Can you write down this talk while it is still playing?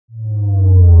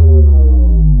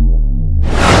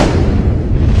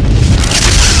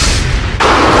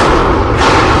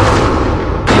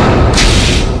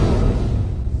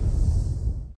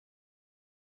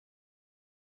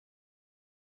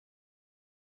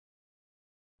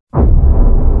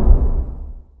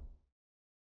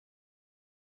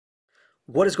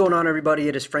What is going on, everybody?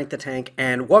 It is Frank the Tank,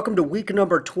 and welcome to week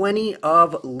number 20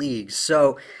 of Leagues.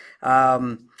 Like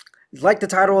the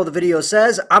title of the video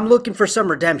says, I'm looking for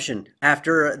some redemption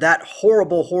after that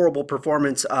horrible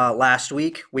performance last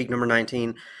week, week number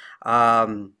 19.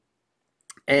 Um,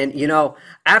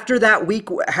 after that week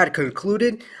had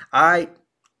concluded, I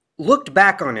looked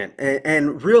back on it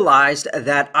and realized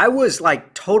that I was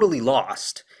like totally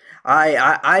lost.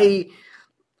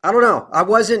 I don't know. I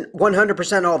wasn't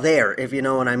 100% all there, if you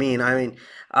know what I mean.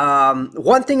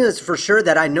 One thing that's for sure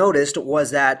that I noticed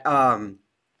was that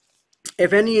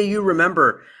if any of you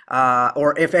remember,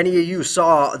 or if any of you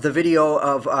saw the video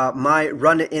of my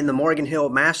run in the Morgan Hill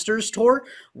Masters Tour,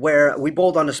 where we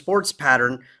bowled on a sports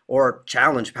pattern or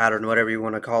challenge pattern, whatever you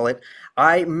want to call it,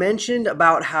 I mentioned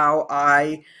about how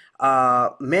I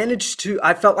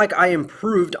felt like I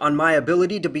improved on my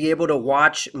ability to be able to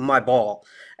watch my ball.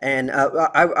 And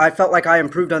I felt like I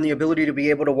improved on the ability to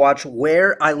be able to watch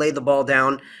where I laid the ball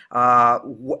down,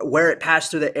 where it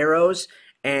passed through the arrows,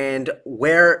 and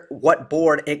what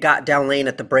board it got down lane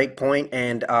at the break point,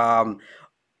 and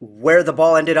where the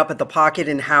ball ended up at the pocket,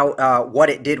 and how what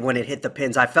it did when it hit the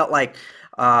pins. I felt like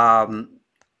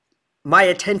my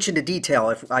attention to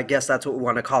detail, if I guess that's what we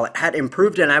want to call it, had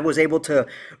improved, and I was able to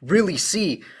really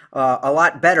see a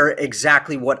lot better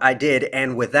exactly what I did.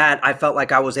 And with that, I felt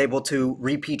like I was able to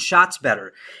repeat shots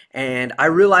better. And I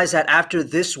realized that after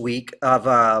this week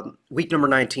of week number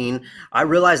 19, I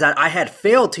realized that I had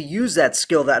failed to use that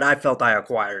skill that I felt I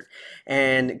acquired.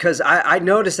 And because I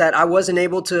noticed that I wasn't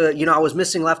able to, I was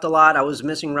missing left a lot, I was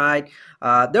missing right.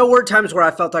 There were times where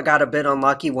I felt I got a bit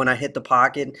unlucky when I hit the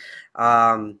pocket.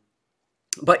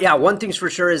 But yeah, one thing's for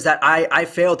sure is that I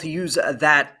failed to use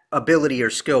that ability or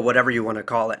skill, whatever you want to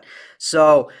call it.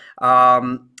 So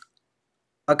a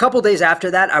couple days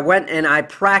after that, I went and I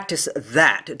practiced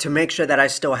that to make sure that I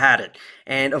still had it.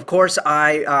 And of course,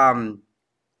 I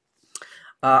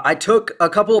took a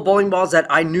couple of bowling balls that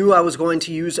I knew I was going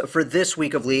to use for this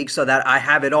week of league, so that I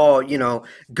have it all,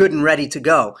 good and ready to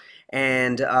go.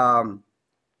 And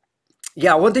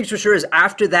yeah, one thing's for sure is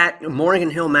after that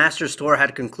Morgan Hill Masters Tour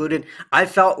had concluded, I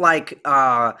felt like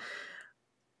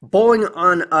bowling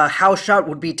on a house shot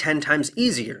would be 10 times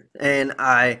easier. And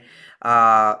I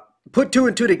put two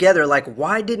and two together, like,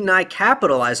 why didn't I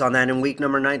capitalize on that in week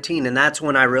number 19? And that's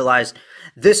when I realized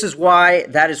this is why,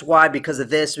 that is why, because of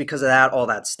this, because of that, all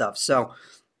that stuff. So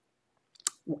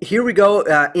here we go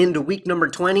into week number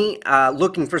 20,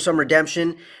 looking for some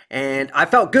redemption, and I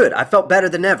felt good. I felt better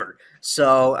than ever.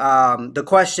 So the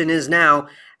question is now,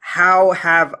 how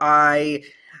have I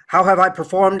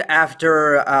performed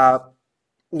after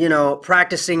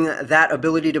practicing that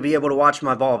ability to be able to watch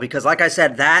my ball? Because like I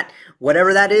said, that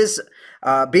whatever that is,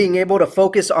 being able to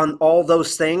focus on all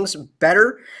those things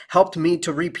better helped me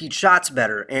to repeat shots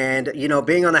better. And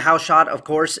being on the house shot, of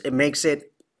course, it makes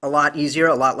it a lot easier,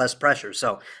 a lot less pressure.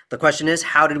 So the question is,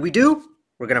 how did we do?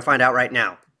 We're going to find out right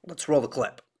now. Let's roll the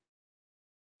clip.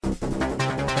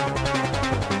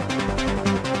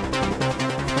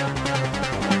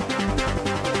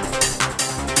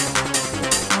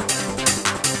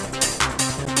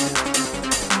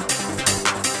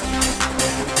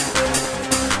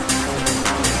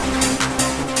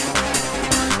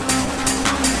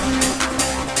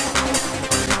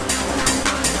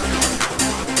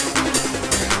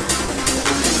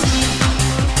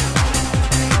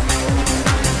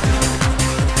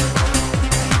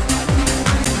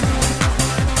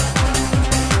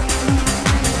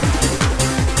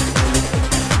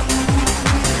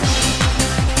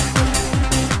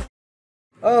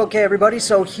 Okay, everybody,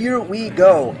 so here we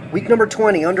go. Week number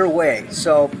 20 underway.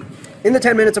 So in the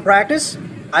 10 minutes of practice,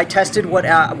 I tested what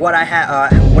I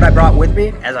brought with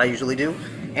me, as I usually do.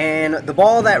 And the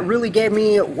ball that really gave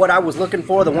me what I was looking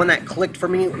for, the one that clicked for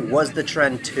me, was the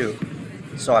Trend 2.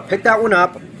 So I picked that one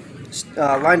up,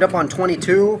 lined up on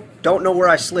 22. Don't know where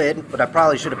I slid, but I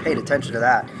probably should have paid attention to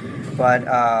that. But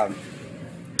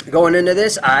going into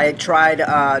this, I tried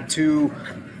to,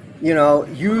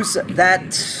 use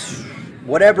that,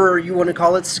 whatever you want to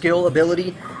call it, skill,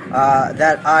 ability,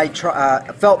 that I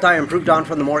felt I improved on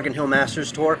from the Morgan Hill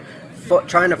Masters Tour.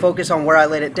 Trying to focus on where I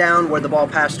laid it down, where the ball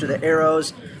passed through the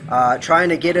arrows, trying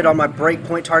to get it on my break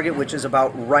point target, which is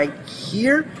about right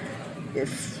here.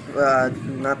 If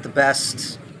not the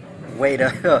best way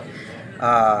to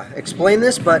explain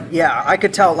this, but yeah, I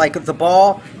could tell like the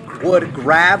ball would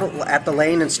grab at the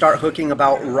lane and start hooking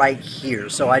about right here.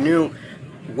 So I knew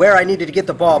where I needed to get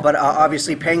the ball, but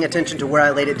obviously paying attention to where I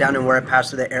laid it down and where it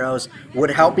passed through the arrows would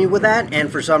help me with that. And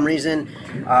for some reason,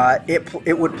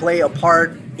 it would play a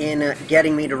part in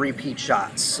getting me to repeat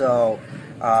shots. So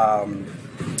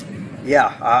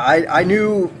Yeah, I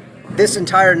knew this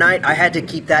entire night I had to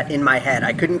keep that in my head.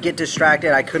 I couldn't get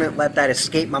distracted. I couldn't let that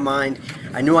escape my mind.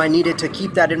 I knew I needed to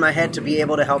keep that in my head to be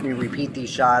able to help me repeat these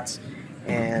shots.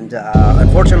 And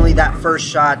unfortunately, that first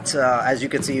shot, as you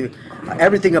can see,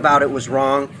 everything about it was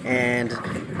wrong. And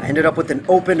I ended up with an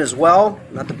open as well.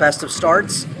 Not the best of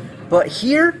starts. But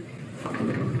here,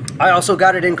 I also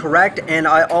got it incorrect, and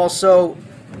I also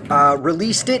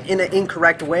released it in an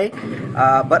incorrect way.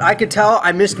 But I could tell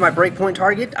I missed my breakpoint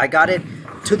target. I got it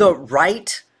to the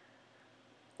right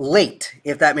late,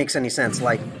 if that makes any sense.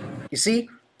 Like, you see,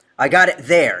 I got it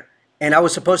there, and I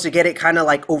was supposed to get it kind of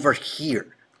like over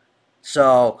here.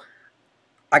 So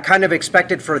I kind of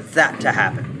expected for that to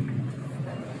happen.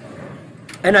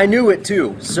 And I knew it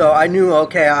too. So I knew,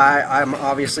 okay, I'm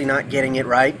obviously not getting it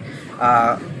right.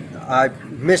 I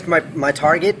missed my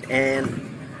target and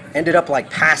ended up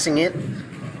like passing it.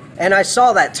 And I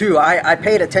saw that too. I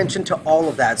paid attention to all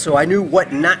of that, so I knew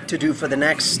what not to do for the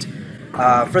next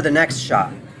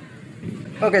shot.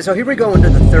 Okay, so here we go into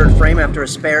the third frame after a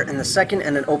spare in the second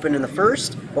and an open in the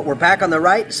first. But we're back on the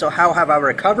right, so how have I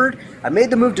recovered? I made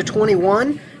the move to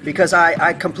 21 because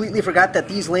I completely forgot that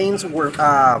these lanes were,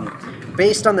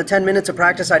 based on the 10 minutes of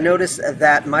practice, I noticed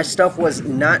that my stuff was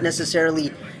not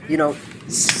necessarily, you know,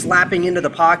 slapping into the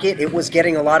pocket. It was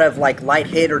getting a lot of like light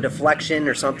hit or deflection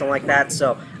or something like that.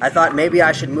 So I thought maybe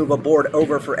I should move a board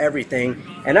over for everything,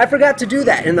 and I forgot to do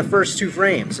that in the first two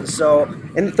frames. So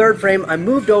in the third frame, I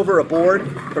moved over a board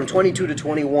from 22 to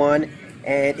 21,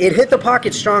 and it hit the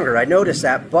pocket stronger. I noticed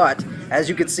that, but as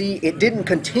you can see, it didn't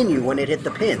continue when it hit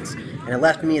the pins, and it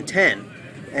left me a 10.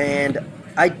 And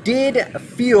I did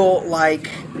feel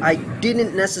like I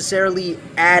didn't necessarily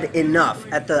add enough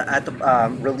at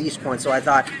the release point, so I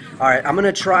thought, all right, I'm going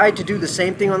to try to do the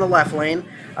same thing on the left lane,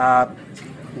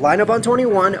 line up on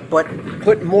 21, but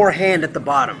put more hand at the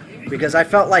bottom, because I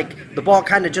felt like the ball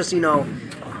kind of just, you know,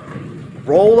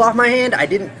 rolled off my hand. I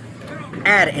didn't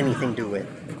add anything to it,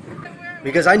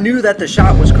 because I knew that the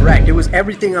shot was correct. It was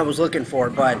everything I was looking for,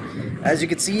 but as you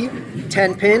can see,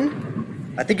 10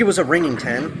 pin, I think it was a ringing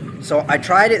 10. So I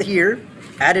tried it here,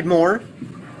 added more,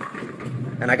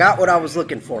 and I got what I was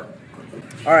looking for.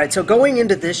 Alright, so going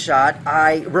into this shot,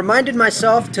 I reminded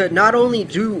myself to not only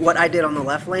do what I did on the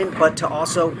left lane, but to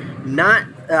also not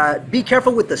be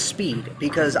careful with the speed,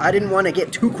 because I didn't want to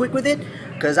get too quick with it,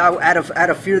 because out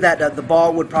of fear that the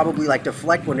ball would probably like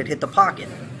deflect when it hit the pocket.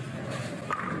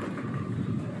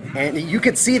 And you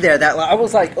could see there that I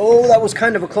was like, oh, that was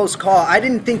kind of a close call. I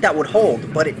didn't think that would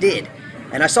hold, but it did.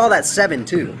 And I saw that 7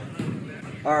 too.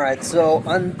 Alright, so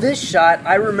on this shot,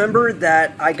 I remember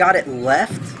that I got it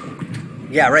left.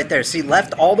 Yeah, right there. See,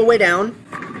 left all the way down.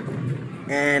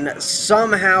 And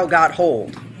somehow got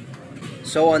hold.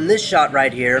 So on this shot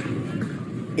right here,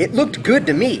 it looked good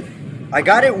to me. I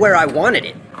got it where I wanted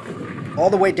it. All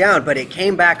the way down, but it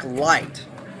came back light.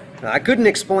 Now, I couldn't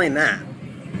explain that.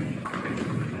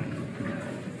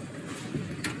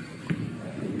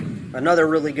 Another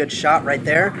really good shot right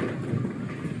there.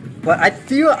 But I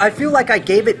feel like I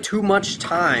gave it too much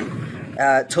time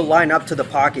to line up to the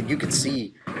pocket. You could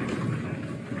see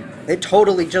it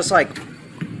totally just like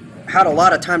had a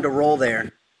lot of time to roll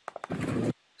there.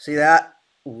 See that?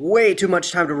 Way too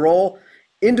much time to roll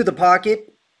into the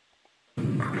pocket,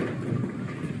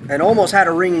 and almost had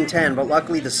a ringing 10, but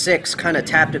luckily the 6 kind of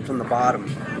tapped it from the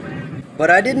bottom. But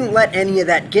I didn't let any of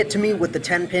that get to me with the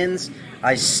 10 pins.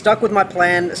 I stuck with my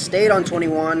plan, stayed on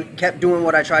 21, kept doing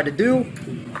what I tried to do.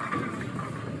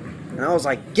 And I was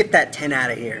like, get that 10 out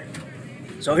of here.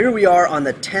 So here we are on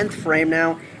the 10th frame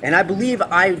now, and I believe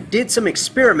I did some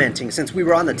experimenting since we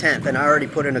were on the 10th, and I already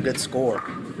put in a good score.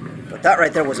 But that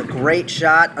right there was a great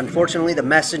shot. Unfortunately, the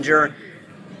messenger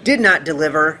did not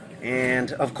deliver,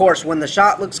 and of course, when the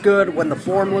shot looks good, when the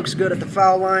form looks good at the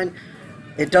foul line,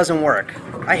 it doesn't work.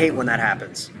 I hate when that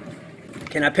happens.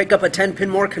 Can I pick up a 10 pin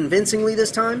more convincingly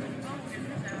this time?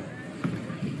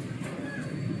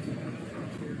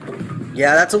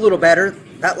 Yeah, that's a little better.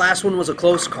 That last one was a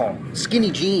close call.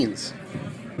 Skinny jeans.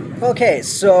 Okay,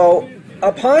 so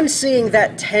upon seeing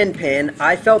that 10 pin,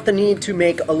 I felt the need to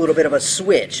make a little bit of a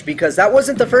switch, because that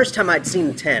wasn't the first time I'd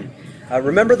seen 10.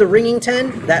 Remember the ringing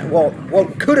 10? That, well,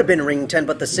 could have been ringing 10,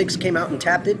 but the 6 came out and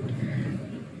tapped it.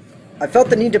 I felt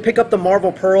the need to pick up the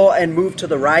marble pearl and move to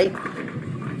the right.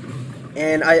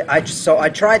 And so I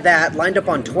tried that, lined up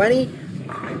on 20,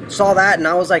 saw that, and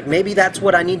I was like, maybe that's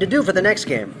what I need to do for the next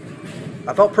game.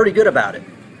 I felt pretty good about it.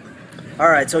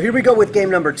 Alright, so here we go with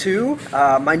game number 2.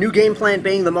 My new game plan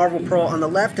being the marble pearl on the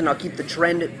left, and I'll keep the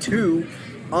trend 2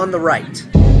 on the right.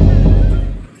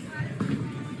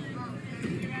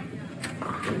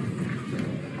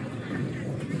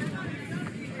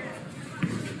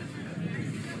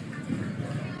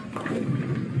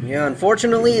 Yeah,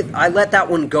 unfortunately, I let that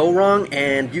one go wrong,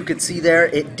 and you could see there,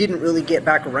 it didn't really get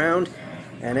back around,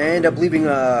 and I ended up leaving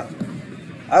a,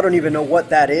 I don't even know what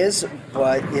that is,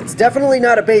 but it's definitely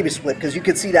not a baby split, because you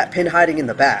could see that pin hiding in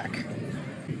the back.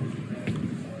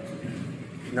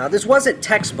 Now, this wasn't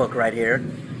textbook right here,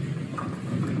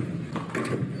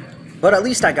 but at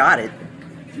least I got it.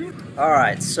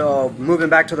 Alright, so moving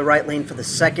back to the right lane for the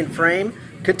second frame.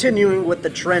 Continuing with the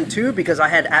trend 2 because I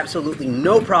had absolutely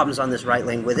no problems on this right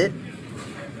lane with it.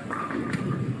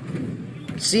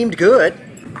 Seemed good.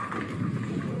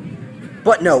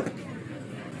 But nope.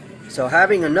 So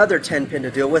having another 10 pin to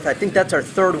deal with, I think that's our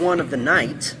third one of the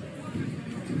night.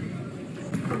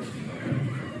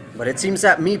 But it seems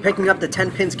that me picking up the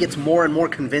 10 pins gets more and more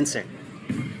convincing.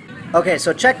 Okay,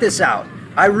 so check this out.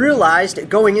 I realized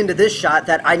going into this shot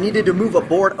that I needed to move a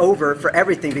board over for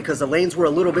everything because the lanes were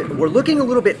looking a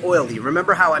little bit oily.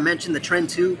 Remember how I mentioned the trend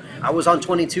 2? I was on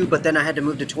 22, but then I had to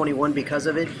move to 21 because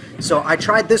of it. So I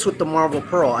tried this with the Marble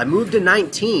Pearl. I moved to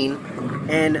 19,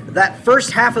 and that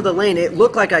first half of the lane, it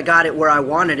looked like I got it where I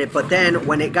wanted it, but then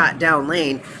when it got down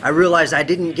lane, I realized I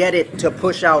didn't get it to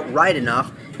push out right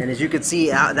enough. And as you can see,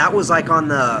 that was like on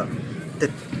the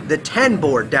 10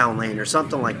 board down lane or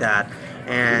something like that.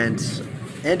 And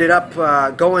ended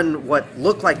up going what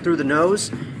looked like through the nose,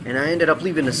 and I ended up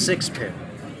leaving a 6 pin.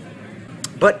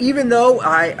 But even though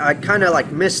I kind of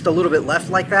like missed a little bit left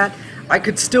like that, I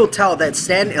could still tell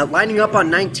that lining up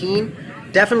on 19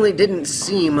 definitely didn't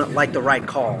seem like the right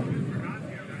call.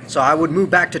 So I would move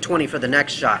back to 20 for the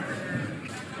next shot.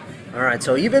 Alright,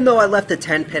 so even though I left the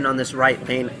 10 pin on this right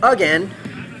lane again,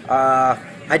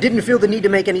 I didn't feel the need to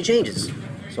make any changes.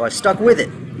 So I stuck with it.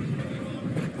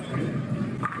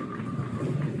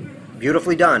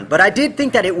 Beautifully done. But I did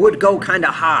think that it would go kind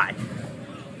of high.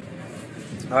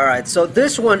 Alright, so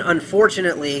this one,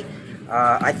 unfortunately,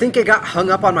 I think it got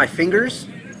hung up on my fingers.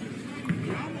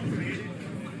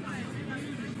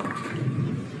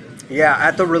 Yeah,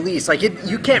 at the release. Like,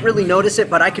 you can't really notice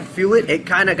it, but I could feel it. It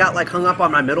kind of got, like, hung up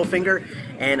on my middle finger,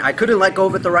 and I couldn't let go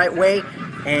of it the right way,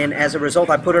 and as a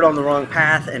result, I put it on the wrong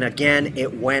path, and again,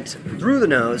 it went through the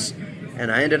nose,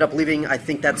 and I ended up leaving, I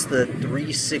think that's the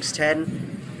 3-6-10.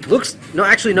 No,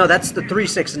 actually, no, that's the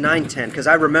 3-6-9-10, because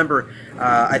I remember,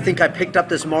 I think I picked up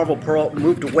this Marble Pearl,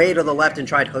 moved way to the left, and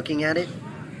tried hooking at it.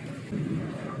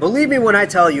 Believe me when I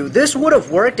tell you, this would have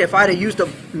worked if I'd have used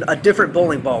a different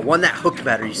bowling ball, one that hooked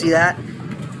better. You see that?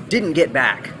 Didn't get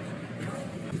back.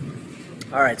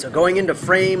 Alright, so going into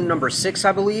frame number 6,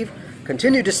 I believe.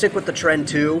 Continued to stick with the trend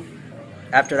 2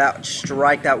 after that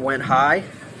strike that went high.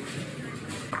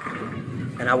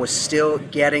 And I was still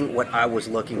getting what I was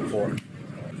looking for.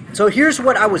 So here's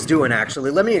what I was doing,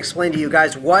 actually. Let me explain to you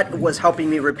guys what was helping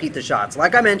me repeat the shots.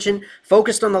 Like I mentioned,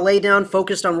 focused on the laydown,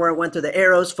 focused on where I went through the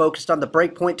arrows, focused on the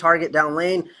breakpoint target down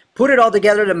lane, put it all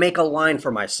together to make a line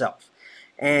for myself.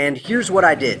 And here's what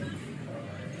I did.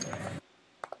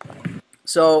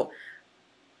 So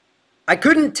I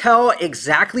couldn't tell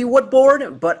exactly what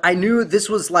board, but I knew this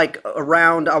was like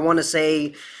around, I want to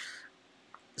say,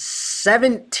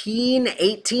 17,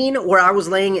 18, where I was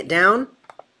laying it down.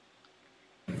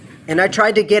 And I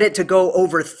tried to get it to go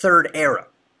over third arrow,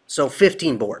 so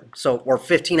 15 board, or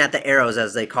 15 at the arrows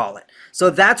as they call it. So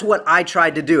that's what I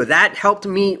tried to do. That helped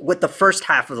me with the first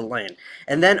half of the lane.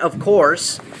 And then, of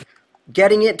course,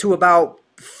 getting it to about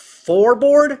 4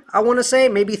 board, I want to say,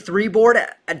 maybe 3 board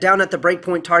down at the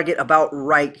breakpoint target about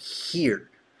right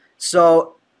here.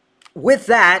 So with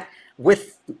that,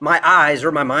 with my eyes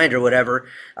or my mind or whatever,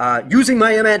 using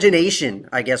my imagination,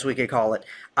 I guess we could call it,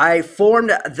 I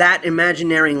formed that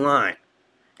imaginary line.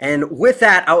 And with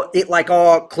that, it like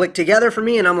all clicked together for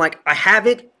me, and I'm like, I have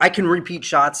it, I can repeat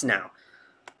shots now.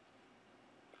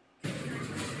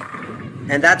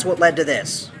 And that's what led to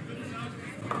this.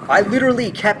 I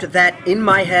literally kept that in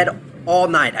my head all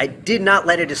night. I did not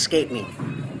let it escape me.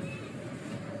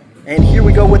 And here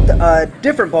we go with a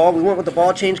different ball. We went with the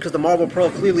ball change because the Marble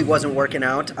Pearl clearly wasn't working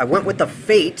out. I went with the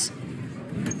Fate.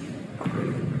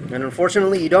 And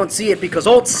unfortunately, you don't see it because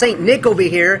old St. Nick over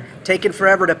here, taking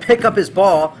forever to pick up his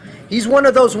ball. He's one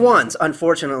of those ones,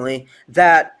 unfortunately,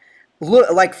 that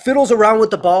like fiddles around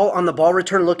with the ball on the ball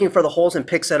return looking for the holes and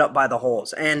picks it up by the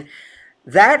holes. And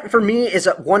that, for me, is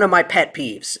one of my pet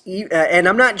peeves. And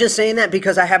I'm not just saying that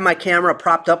because I have my camera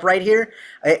propped up right here.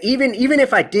 Even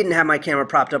if I didn't have my camera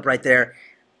propped up right there,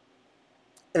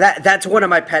 that's one of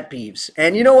my pet peeves.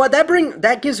 And you know what?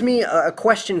 That gives me a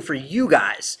question for you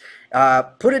guys.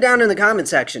 Put it down in the comment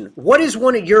section. What is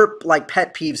one of your like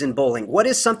pet peeves in bowling? What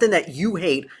is something that you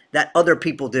hate that other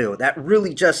people do that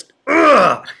really just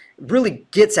really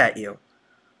gets at you?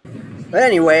 But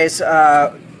anyways,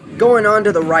 Going on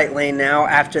to the right lane now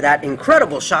after that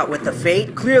incredible shot with the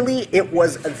fade. Clearly, it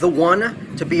was the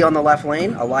one to be on the left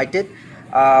lane. I liked it.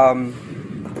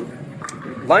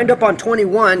 Lined up on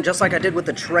 21, just like I did with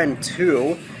the Trend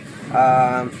 2.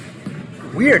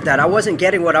 Weird that I wasn't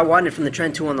getting what I wanted from the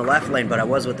Trend 2 on the left lane, but I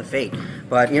was with the fade.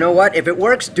 But you know what? If it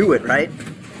works, do it, right?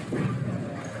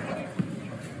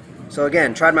 So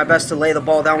again, tried my best to lay the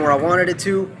ball down where I wanted it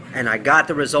to, and I got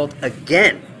the result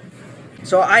again.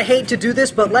 So I hate to do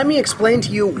this, but let me explain to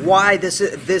you why this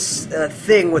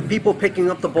thing with people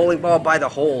picking up the bowling ball by the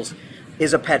holes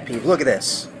is a pet peeve. Look at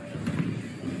this.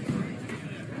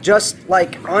 Just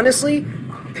like, honestly,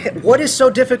 what is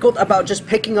so difficult about just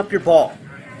picking up your ball?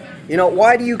 You know,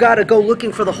 why do you gotta go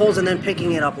looking for the holes and then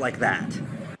picking it up like that?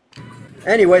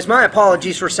 Anyways, my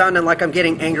apologies for sounding like I'm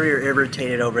getting angry or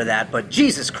irritated over that, but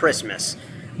Jesus Christmas,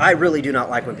 I really do not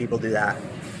like when people do that.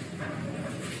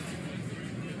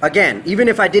 Again, even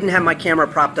if I didn't have my camera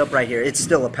propped up right here, it's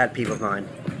still a pet peeve of mine.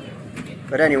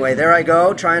 But anyway, there I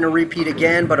go, trying to repeat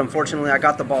again, but unfortunately I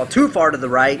got the ball too far to the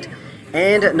right.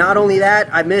 And not only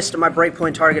that, I missed my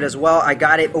breakpoint target as well. I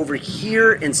got it over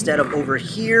here instead of over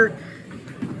here,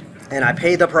 and I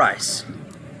paid the price.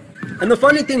 And the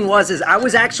funny thing is I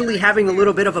was actually having a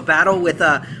little bit of a battle with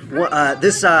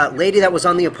this lady that was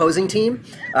on the opposing team.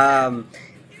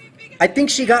 I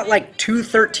think she got like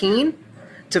 213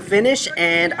 to finish,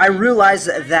 and I realized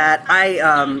that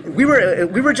we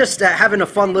were just having a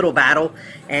fun little battle,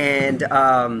 and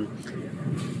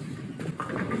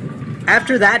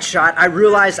after that shot, I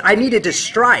realized I needed to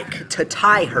strike to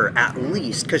tie her at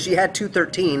least, because she had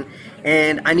 213,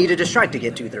 and I needed to strike to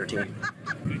get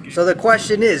 213. So the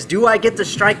question is, do I get the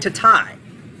strike to tie?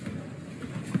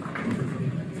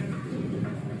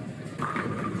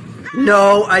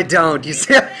 No, I don't. You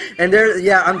see, and there,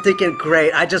 yeah, I'm thinking,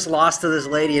 great, I just lost to this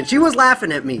lady, and she was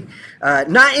laughing at me.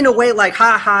 Not in a way like,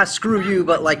 ha ha, screw you,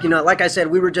 but like, you know, like I said,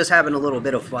 we were just having a little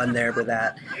bit of fun there with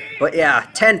that. But yeah,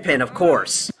 10 pin, of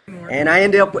course. And I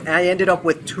ended up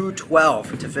with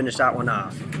 212 to finish that one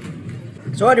off.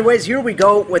 So anyways, here we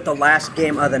go with the last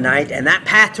game of the night, and that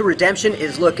path to redemption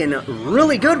is looking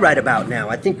really good right about now.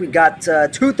 I think we got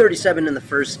 237 in the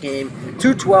first game,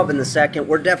 212 in the second.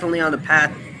 We're definitely on the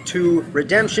path to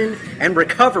redemption and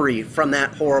recovery from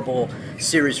that horrible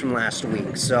series from last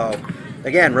week. So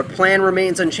again, plan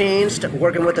remains unchanged,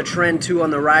 working with the Trend 2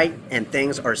 on the right, and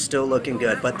things are still looking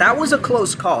good. But that was a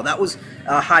close call. That was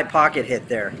a high pocket hit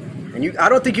there. And I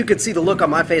don't think you could see the look on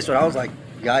my face, but I was like,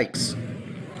 yikes.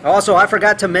 Also, I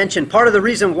forgot to mention, part of the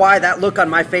reason why that look on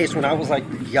my face when I was like,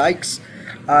 yikes,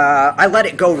 I let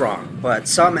it go wrong, but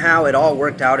somehow it all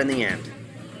worked out in the end.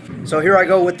 So here I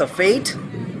go with the Fate.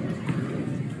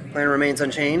 Plan remains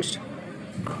unchanged.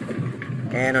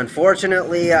 And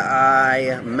unfortunately,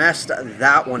 I messed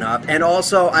that one up. And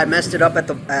also, I messed it up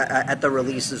at the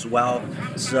release as well.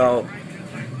 So,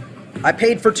 I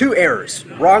paid for 2 errors.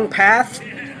 Wrong path,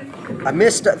 I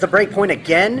missed the breakpoint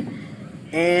again,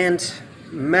 and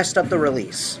messed up the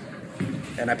release,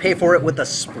 and I pay for it with a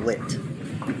split.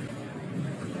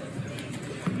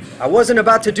 I wasn't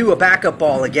about to do a backup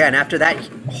ball again after that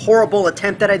horrible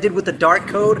attempt that I did with the dart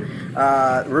code.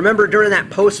 Remember during that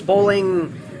post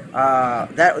bowling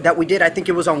that we did, I think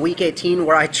it was on week 18,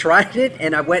 where I tried it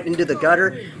and I went into the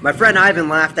gutter. My friend Ivan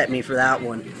laughed at me for that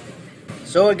one.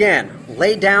 So again,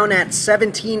 laid down at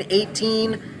 17,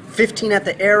 18, 15 at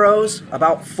the arrows,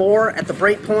 about 4 at the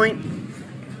breakpoint.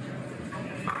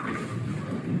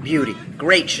 Beauty.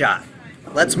 Great shot.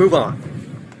 Let's move on.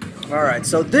 Alright,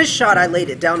 so this shot I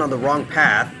laid it down on the wrong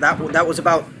path. That was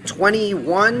about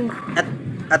 21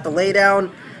 at the laydown.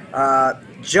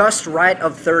 Just right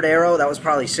of third arrow. That was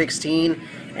probably 16.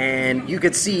 And you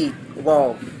could see,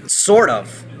 well, sort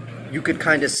of. You could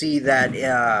kind of see that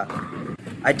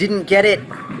I didn't get it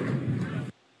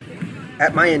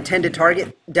at my intended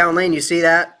target down lane. You see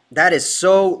that? That is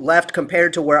so left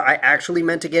compared to where I actually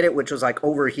meant to get it, which was like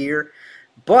over here.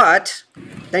 But,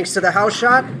 thanks to the house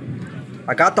shot,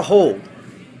 I got the hold.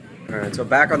 Alright, so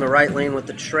back on the right lane with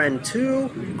the Trend 2.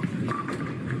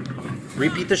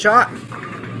 Repeat the shot.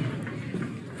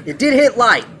 It did hit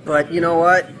light, but you know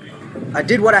what? I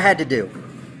did what I had to do.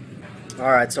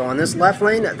 Alright, so on this left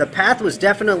lane, the path was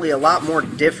definitely a lot more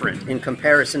different in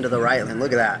comparison to the right lane.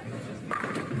 Look at that.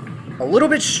 A little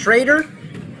bit straighter,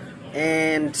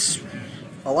 and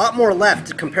a lot more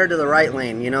left compared to the right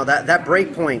lane. You know, that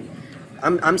break point,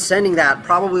 I'm sending that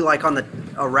probably like on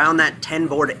around that 10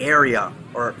 board area,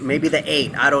 or maybe the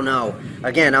 8, I don't know.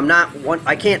 Again,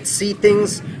 I can't see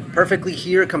things perfectly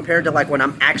here compared to like when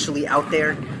I'm actually out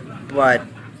there, but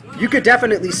you could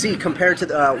definitely see compared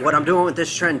to what I'm doing with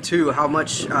this Trend 2 how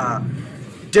much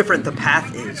different the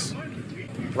path is.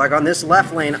 Like on this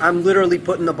left lane, I'm literally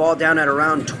putting the ball down at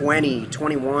around 20,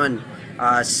 21,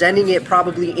 sending it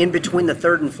probably in between the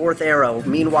third and fourth arrow.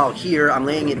 Meanwhile here, I'm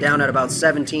laying it down at about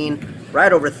 17,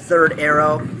 right over third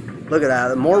arrow. Look at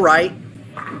that, more right.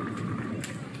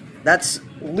 That's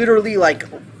literally like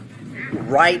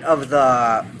right of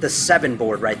the 7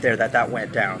 board right there that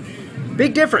went down.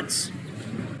 Big difference.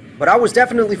 But I was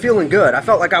definitely feeling good. I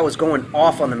felt like I was going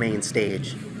off on the main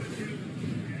stage.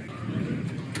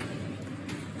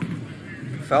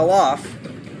 Fell off.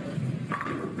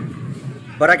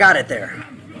 But I got it there.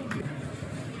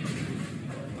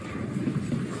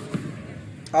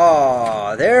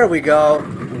 Oh, there we go.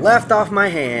 Left off my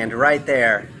hand right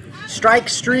there. Strike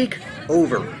streak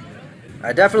over.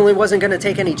 I definitely wasn't going to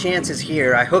take any chances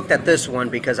here. I hooked at this one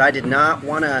because I did not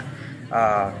want to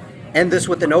end this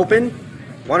with an open.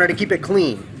 Wanted to keep it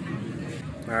clean.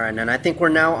 Alright, and I think we're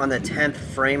now on the 10th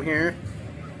frame here.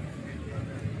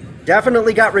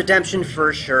 Definitely got redemption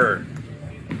for sure.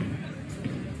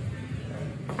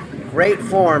 Great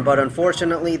form, but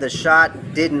unfortunately the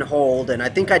shot didn't hold, and I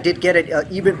think I did get it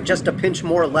even just a pinch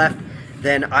more left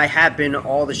than I have been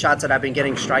all the shots that I've been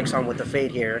getting strikes on with the fade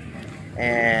here.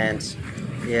 And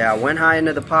yeah, went high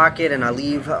into the pocket, and I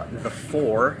leave the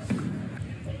 4.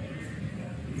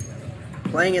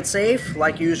 Playing it safe,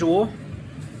 like usual.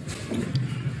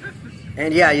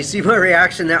 And yeah, you see my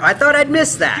reaction there. I thought I'd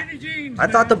miss that. I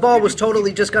thought the ball was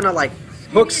totally just gonna like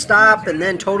hook stop and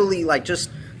then totally like just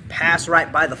pass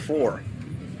right by the 4.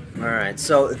 Alright,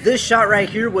 so this shot right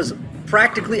here was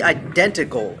practically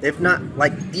identical, if not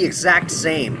like the exact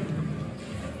same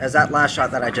as that last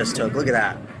shot that I just took. Look at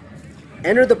that.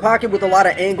 Entered the pocket with a lot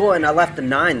of angle, and I left the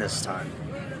 9 this time.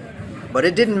 But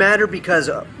it didn't matter because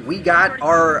we got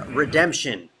our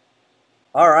redemption.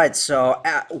 Alright, so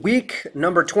week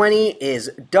number 20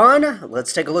 is done.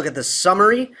 Let's take a look at the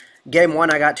summary. Game 1,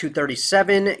 I got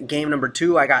 237. Game number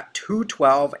 2, I got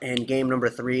 212. And game number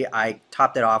 3, I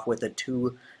topped it off with a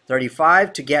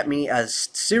 235 to get me a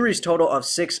series total of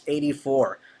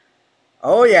 684.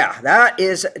 Oh yeah, that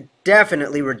is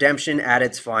definitely redemption at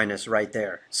its finest right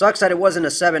there. Sucks that it wasn't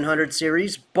a 700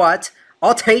 series, but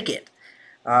I'll take it.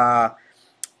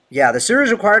 Yeah, the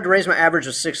series required to raise my average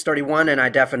was 631, and I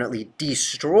definitely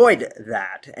destroyed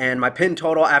that. And my pin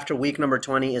total after week number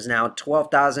 20 is now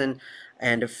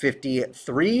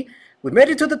 12,053. We made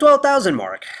it to the 12,000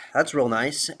 mark. That's real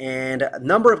nice. And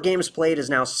number of games played is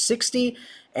now 60,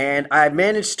 and I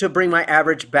managed to bring my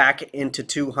average back into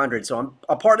 200. So I'm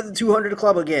a part of the 200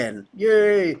 club again.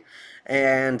 Yay!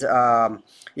 And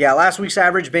yeah, last week's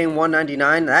average being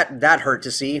 199, that hurt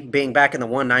to see, being back in the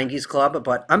 190s club,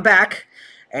 but I'm back.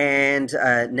 And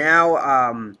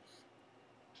now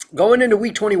going into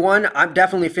week 21, I'm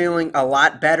definitely feeling a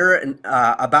lot better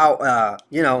about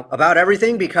you know, about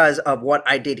everything because of what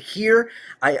I did here.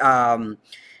 I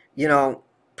you know,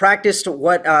 practiced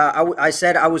what I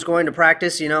said I was going to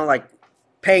practice, you know, like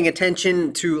paying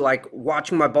attention to like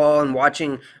watching my ball and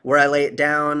watching where I lay it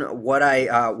down, what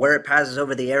where it passes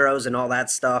over the arrows and all that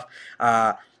stuff.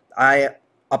 I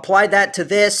applied that to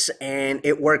this and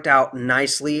it worked out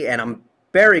nicely, and I'm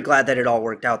very glad that it all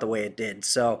worked out the way it did.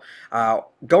 So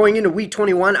going into week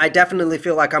 21, I definitely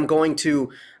feel like I'm going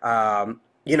to,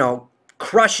 you know,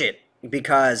 crush it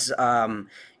because,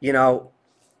 you know,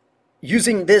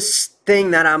 using this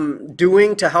thing that I'm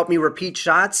doing to help me repeat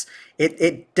shots,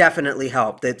 it definitely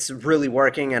helped. It's really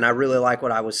working, and I really like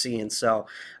what I was seeing. So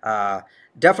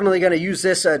definitely going to use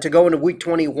this to go into week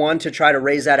 21 to try to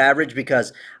raise that average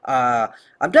because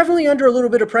I'm definitely under a little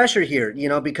bit of pressure here, you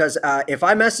know, because if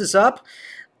I mess this up,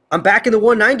 I'm back in the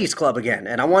 190s club again,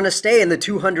 and I want to stay in the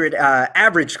 200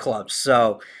 average club.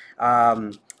 So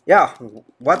yeah, we'll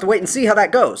have to wait and see how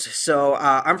that goes. So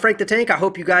I'm Frank the Tank. I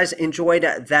hope you guys enjoyed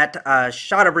that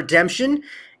shot of redemption,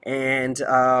 and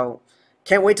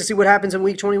can't wait to see what happens in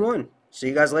week 21. See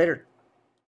you guys later.